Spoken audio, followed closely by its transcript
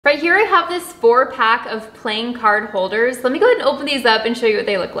Right here I have this 4-pack of playing card holders. Let me go ahead and open these up and show you what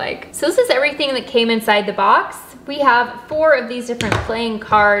they look like. So this is everything that came inside the box. We have 4 of these different playing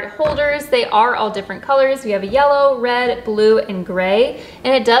card holders. They are all different colors. We have a yellow, red, blue, and gray.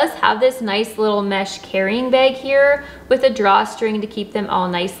 And it does have this nice little mesh carrying bag here with a drawstring to keep them all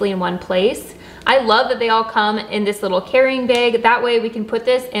nicely in one place. I love that they all come in this little carrying bag. That way we can put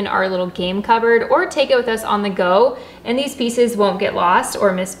this in our little game cupboard or take it with us on the go, and these pieces won't get lost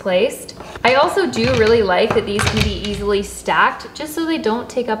or misplaced. I also do really like that these can be easily stacked just so they don't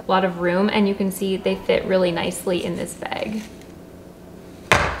take up a lot of room, and you can see they fit really nicely in this bag.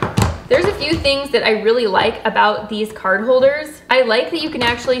 There's a few things that I really like about these card holders. I like that you can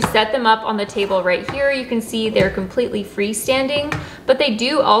actually set them up on the table right here. You can see they're completely freestanding, but they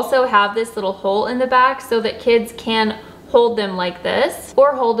do also have this little hole in the back so that kids can hold them like this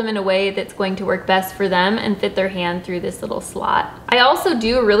or hold them in a way that's going to work best for them and fit their hand through this little slot. I also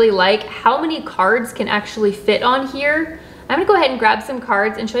do really like how many cards can actually fit on here. I'm gonna go ahead and grab some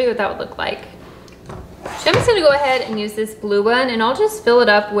cards and show you what that would look like. So I'm just gonna go ahead and use this blue one, and I'll just fill it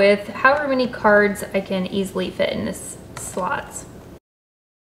up with however many cards I can easily fit in this slots.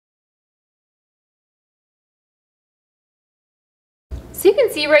 So you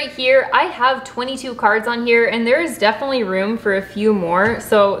can see right here, I have 22 cards on here, and there is definitely room for a few more,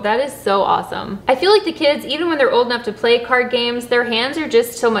 so that is so awesome. I feel like the kids, even when they're old enough to play card games, their hands are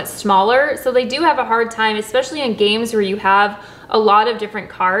just so much smaller, so they do have a hard time, especially in games where you have a lot of different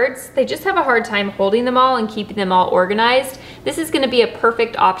cards. They just have a hard time holding them all and keeping them all organized. This is gonna be a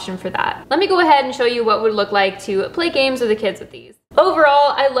perfect option for that. Let me go ahead and show you what it would look like to play games with the kids with these.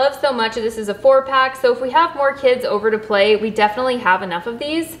 Overall, I love so much that this is a 4-pack, so if we have more kids over to play, we definitely have enough of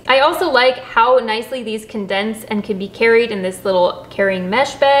these. I also like how nicely these condense and can be carried in this little carrying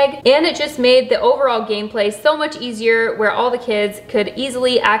mesh bag, and it just made the overall gameplay so much easier where all the kids could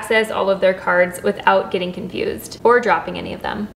easily access all of their cards without getting confused or dropping any of them.